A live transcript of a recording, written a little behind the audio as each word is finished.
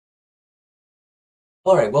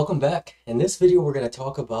All right, welcome back. In this video, we're going to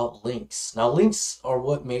talk about links. Now, links are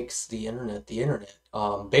what makes the internet the internet.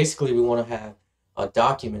 Basically, we want to have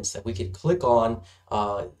documents that we could click on,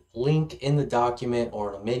 link in the document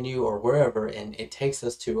or in a menu or wherever, and it takes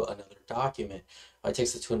us to another document. It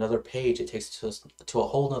takes us to another page. It takes us to a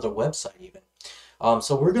whole nother website even.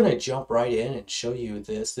 So we're going to jump right in and show you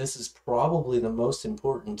this. This is probably the most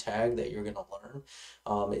important tag that you're going to learn.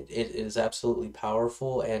 It is absolutely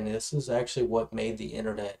powerful, and this is actually what made the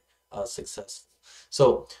internet successful.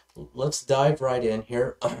 So let's dive right in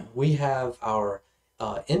here. We have our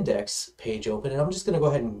index page open, and I'm just going to go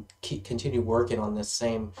ahead and continue working on this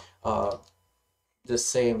same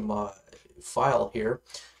file here.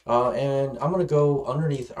 And I'm going to go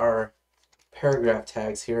underneath our paragraph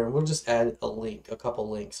tags here, and we'll just add a link, a couple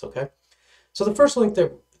links, okay? So the first link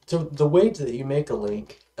the way that you make a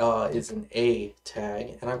link is an A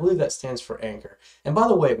tag, and I believe that stands for anchor. And by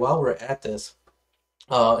the way, while we're at this,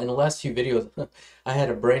 in the last few videos, I had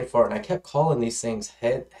a brain fart, and I kept calling these things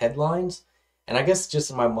headlines. And I guess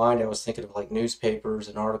just in my mind, I was thinking of like newspapers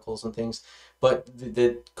and articles and things. But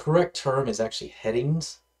the correct term is actually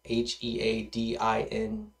headings, Headings.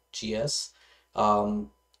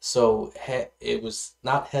 So it was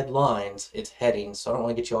not headlines, it's headings. So I don't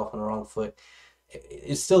want to get you off on the wrong foot.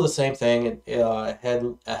 It's still the same thing. A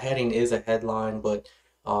heading is a headline, but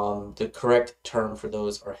the correct term for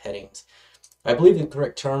those are headings. I believe the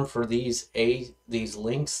correct term for these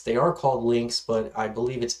links, they are called links, but I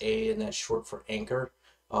believe it's A, and that's short for anchor.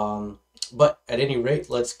 But at any rate,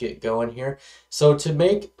 let's get going here. So to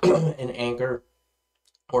make an anchor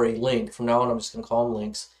or a link, from now on, I'm just going to call them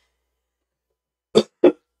links.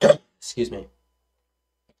 Excuse me.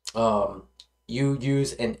 You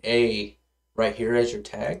use an A right here as your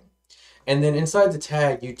tag. And then inside the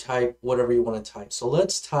tag, you type whatever you want to type. So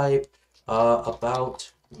let's type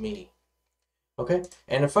about me. Okay,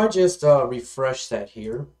 and if I just refresh that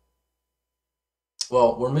here,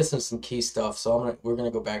 well, we're missing some key stuff, so we're gonna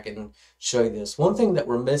go back and show you this. One thing that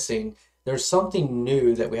we're missing, there's something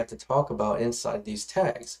new that we have to talk about inside these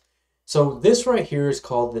tags. So this right here is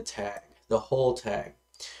called the tag, the whole tag.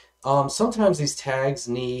 Sometimes these tags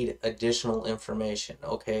need additional information,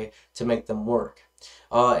 okay, to make them work.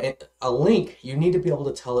 A link, you need to be able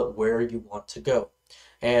to tell it where you want to go.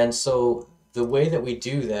 And so the way that we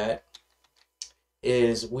do that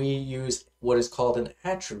is we use what is called an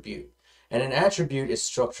attribute. And an attribute is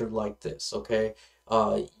structured like this, okay?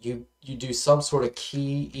 You do some sort of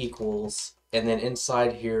key equals, and then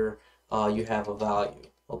inside here you have a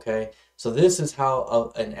value, okay? So this is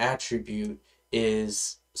how an attribute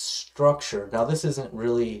is structured. Now this isn't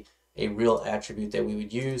really a real attribute that we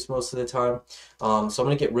would use most of the time. So I'm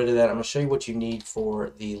going to get rid of that. I'm going to show you what you need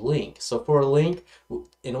for the link. So for a link,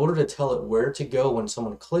 in order to tell it where to go when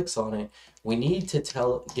someone clicks on it, we need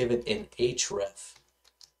to give it an href.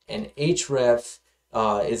 And href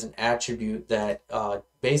is an attribute that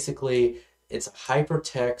basically it's a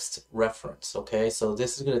hypertext reference. Okay, so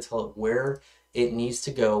this is going to tell it where it needs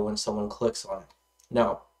to go when someone clicks on it.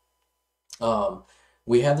 Now,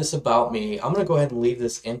 we have this about me. I'm going to go ahead and leave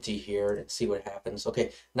this empty here and see what happens.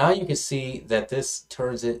 Okay, now you can see that this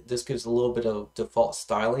gives a little bit of default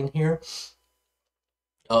styling here.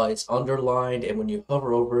 It's underlined, and when you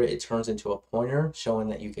hover over it, it turns into a pointer showing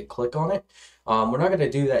that you could click on it. We're not going to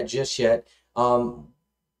do that just yet.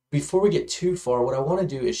 Before we get too far, what I want to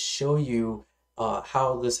do is show you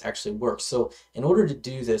how this actually works. So in order to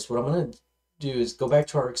do this, what I'm going to do is go back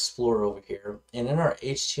to our Explorer over here, and in our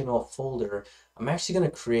HTML folder, I'm actually going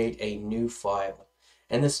to create a new file.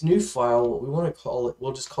 And this new file, what we want to call it,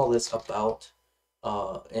 we'll just call this about,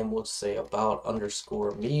 and we'll say about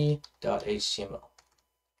underscore me.html.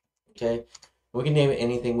 Okay, we can name it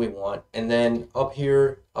anything we want. And then up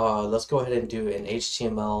here, let's go ahead and do an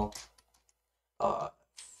HTML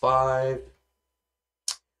 5.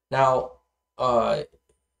 Now,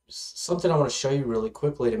 something I want to show you really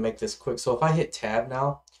quickly to make this quick. So if I hit tab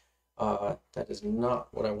now, that is not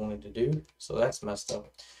what I wanted to do. So that's messed up.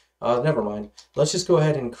 Never mind. Let's just go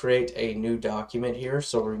ahead and create a new document here.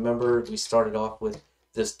 So remember, we started off with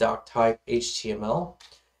this doc type HTML.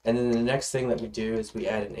 And then the next thing that we do is we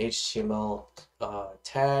add an HTML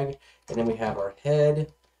tag, and then we have our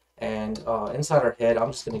head. And inside our head,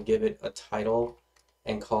 I'm just going to give it a title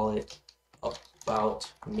and call it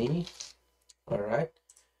about me. All right.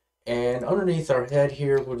 And underneath our head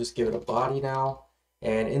here, we'll just give it a body now.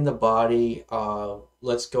 And in the body,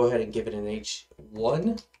 let's go ahead and give it an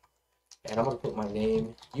H1. And I'm going to put my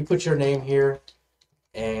name. You put your name here.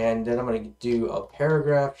 And then I'm going to do a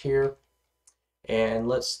paragraph here. And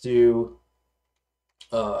let's do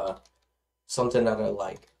something that I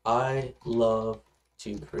like. I love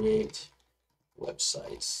to create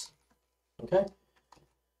websites. Okay.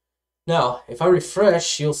 Now, if I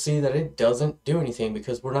refresh, you'll see that it doesn't do anything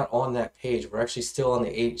because we're not on that page. We're actually still on the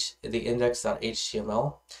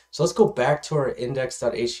index.html. So let's go back to our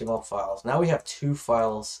index.html files. Now we have two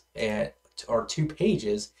files or two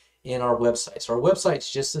pages in our website. So our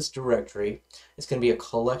website's just this directory. It's going to be a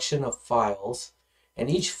collection of files, and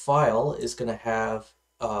each file is going to have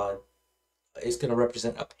is going to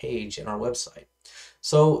represent a page in our website.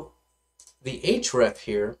 So the href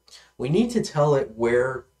here, we need to tell it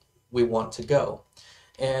where we want to go.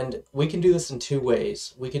 And we can do this in two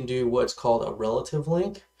ways. We can do what's called a relative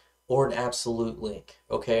link or an absolute link.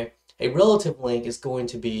 Okay, a relative link is going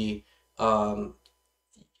to be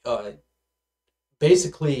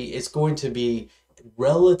basically it's going to be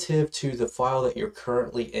relative to the file that you're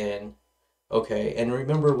currently in. Okay, and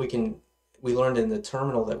remember we learned in the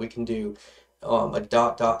terminal that we can do a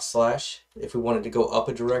 // if we wanted to go up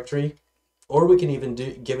a directory, or we can even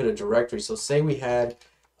give it a directory. So say we had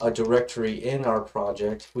a directory in our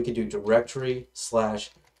project, we could do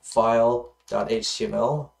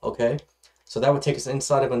directory/file.html. Okay, so that would take us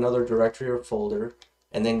inside of another directory or folder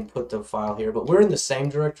and then put the file here, but we're in the same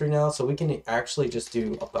directory now, so we can actually just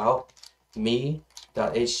do about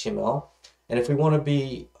me.html. And if we want to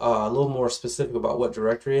be a little more specific about what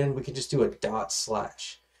directory in, we can just do a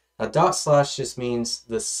 // Now // just means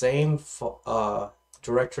the same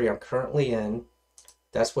directory I'm currently in.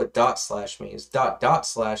 That's what // means.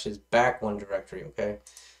 // is back one directory, okay?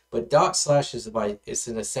 But // is it's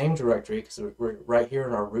in the same directory because we're right here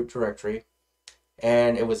in our root directory,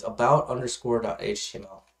 and it was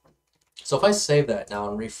about_.html. So if I save that now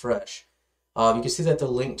and refresh, you can see that the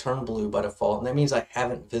link turned blue by default, and that means I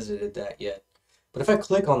haven't visited that yet. But if I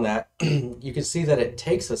click on that, you can see that it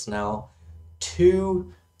takes us now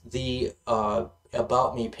to the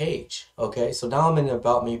About Me page. Okay, so now I'm in the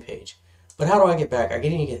About Me page. But how do I get back? I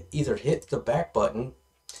can either hit the back button,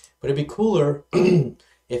 but it'd be cooler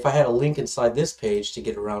if I had a link inside this page to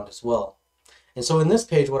get around as well. And so in this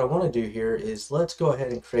page, what I want to do here is let's go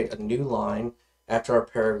ahead and create a new line after our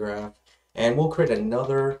paragraph, and we'll create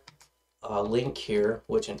another link here,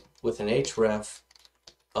 with an href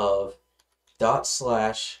of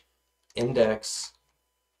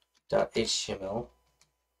 /index.html.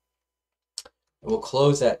 We'll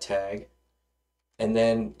close that tag, and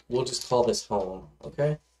then we'll just call this home.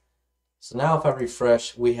 Okay, so now if I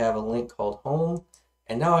refresh, we have a link called home,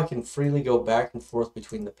 and now I can freely go back and forth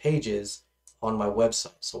between the pages on my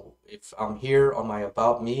website. So if I'm here on my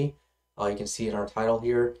About Me, you can see in our title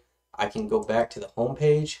here, I can go back to the home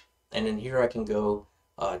page, and in here I can go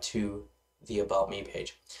to the About Me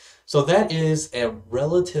page. So that is a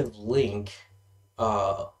relative link.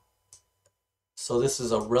 So this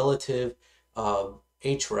is a relative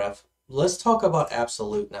href. Let's talk about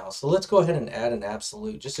absolute now. So let's go ahead and add an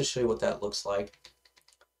absolute just to show you what that looks like.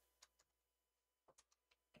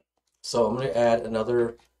 So I'm going to add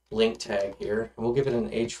another link tag here, and we'll give it an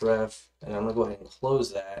href, and I'm going to go ahead and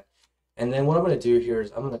close that. And then what I'm going to do here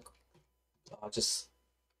is I'm going to just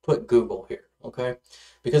put Google here, okay?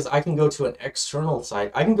 Because I can go to an external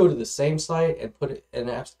site. I can go to the same site and put it in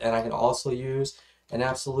apps, and I can also use an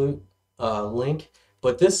absolute link.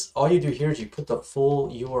 But this, all you do here is you put the full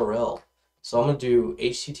URL. So I'm going to do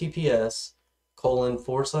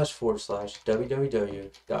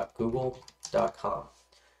https://www.google.com.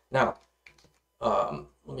 Now,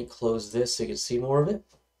 let me close this so you can see more of it.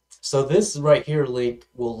 So this right here link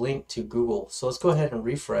will link to Google. So let's go ahead and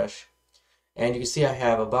refresh. And you can see I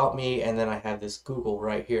have About Me, and then I have this Google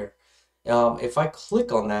right here. If I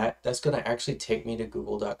click on that, that's going to actually take me to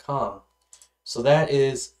google.com. So that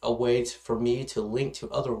is a way for me to link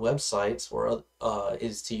to other websites, or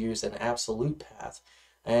is to use an absolute path.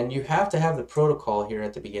 And you have to have the protocol here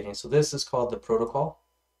at the beginning. So this is called the protocol.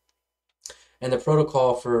 And the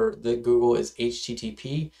protocol for the Google is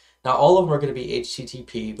HTTP. Now all of them are going to be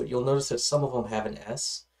HTTP, but you'll notice that some of them have an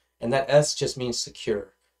S, and that S just means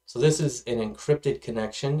secure. So this is an encrypted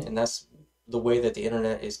connection, and that's the way that the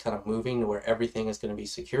internet is kind of moving, where everything is going to be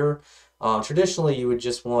secure. Traditionally, you would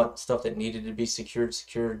just want stuff that needed to be secured,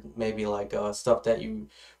 maybe like stuff that you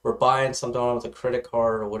were buying something on with a credit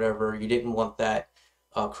card or whatever. You didn't want that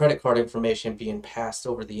credit card information being passed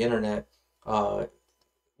over the internet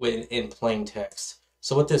in plain text.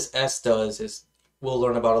 So what this S does is, we'll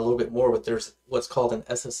learn about a little bit more, but there's what's called an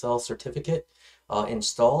SSL certificate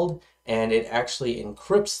installed, and it actually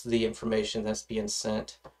encrypts the information that's being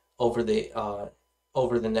sent over the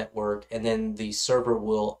network, and then the server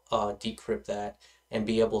will decrypt that and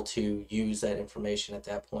be able to use that information at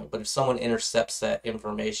that point. But if someone intercepts that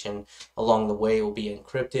information along the way, it will be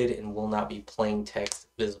encrypted and will not be plain text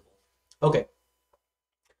visible. Okay,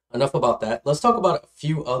 enough about that. Let's talk about a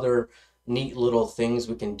few other neat little things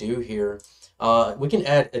we can do here. We can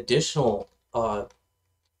add additional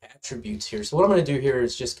attributes here. So what I'm going to do here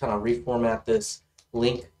is just kind of reformat this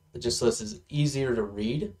link just so this is easier to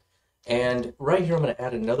read. And right here, I'm going to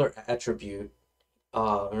add another attribute.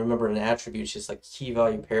 Remember, an attribute is just like key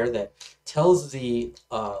value pair that tells the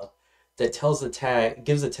tag,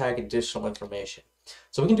 gives the tag additional information.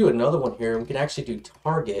 So we can do another one here. We can actually do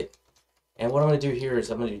target. And what I'm going to do here is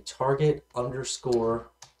I'm going to do target underscore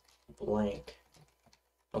blank.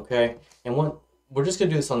 Okay. And we're just going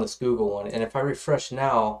to do this on this Google one. And if I refresh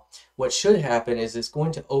now, what should happen is it's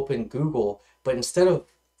going to open Google, but instead of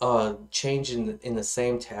changing in the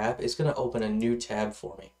same tab, it's going to open a new tab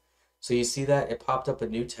for me. So you see that it popped up a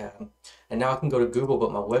new tab, and now I can go to Google,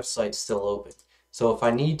 but my website's still open. So if I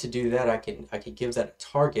need to do that, I could give that a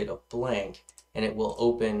target of blank, and it will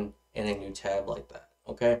open in a new tab like that.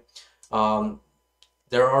 Okay.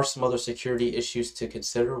 There are some other security issues to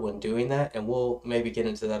consider when doing that, and we'll maybe get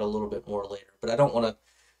into that a little bit more later. But I don't want to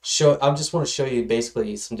show. I just want to show you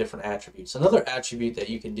basically some different attributes. Another attribute that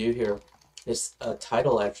you can do here is a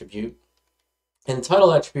title attribute, and the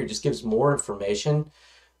title attribute just gives more information.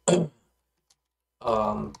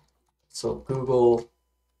 So Google,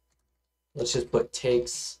 let's just put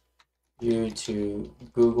takes you to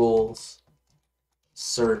Google's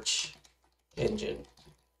search engine.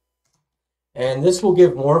 And this will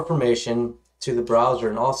give more information to the browser,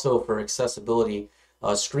 and also for accessibility,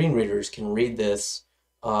 screen readers can read this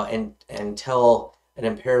and tell an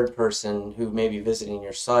impaired person who may be visiting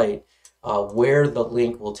your site where the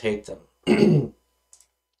link will take them.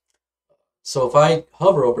 So if I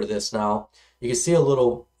hover over this now, you can see a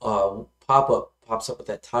little pop-up pops up with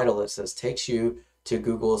that title that says takes you to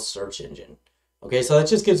Google's search engine. Okay, so that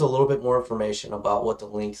just gives a little bit more information about what the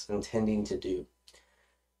link's intending to do.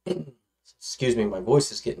 Excuse me, my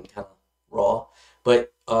voice is getting kind of raw.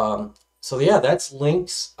 But so yeah, that's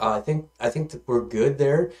links. I think that we're good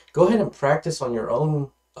there. Go ahead and practice on your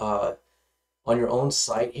own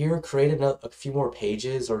site here. Create a few more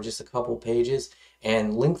pages or just a couple pages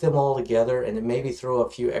and link them all together, and then maybe throw a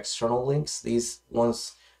few external links. These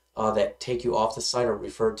ones that take you off the site are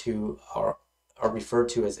referred to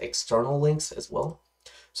as external links as well.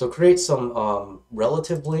 So create some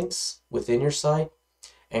relative links within your site,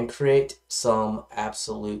 and create some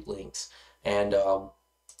absolute links, and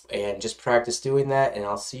just practice doing that. And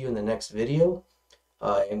I'll see you in the next video.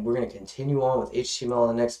 And we're going to continue on with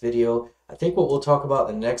HTML in the next video. I think what we'll talk about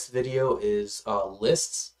in the next video is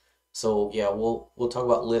lists. So yeah, we'll talk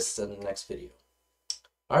about lists in the next video.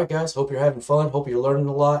 All right, guys. Hope you're having fun. Hope you're learning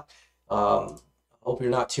a lot. Hope you're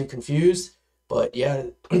not too confused. But yeah,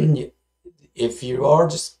 if you are,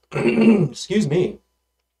 just excuse me.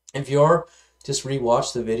 If you are, just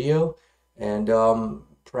rewatch the video and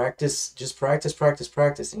practice. Just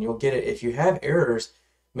practice, and you'll get it. If you have errors,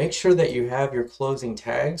 make sure that you have your closing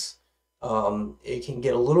tags. It can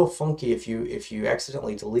get a little funky if you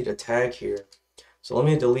accidentally delete a tag here. So let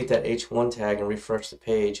me delete that H1 tag and refresh the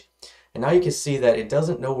page. And now you can see that it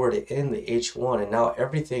doesn't know where to end the H1, and now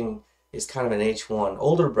everything is kind of an H1.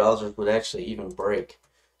 Older browsers would actually even break.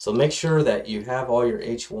 So make sure that you have all your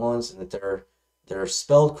H1s and that they're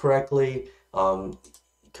spelled correctly.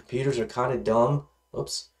 Computers are kind of dumb.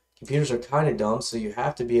 Oops. Computers are kind of dumb, so you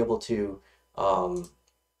have to be able to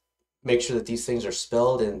make sure that these things are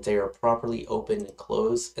spelled and they are properly opened and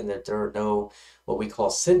closed, and that there are no what we call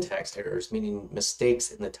syntax errors, meaning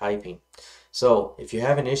mistakes in the typing. So if you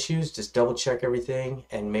have any issues, just double check everything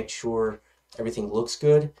and make sure everything looks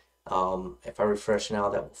good. If I refresh now,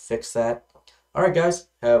 that will fix that. All right, guys,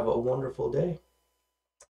 have a wonderful day.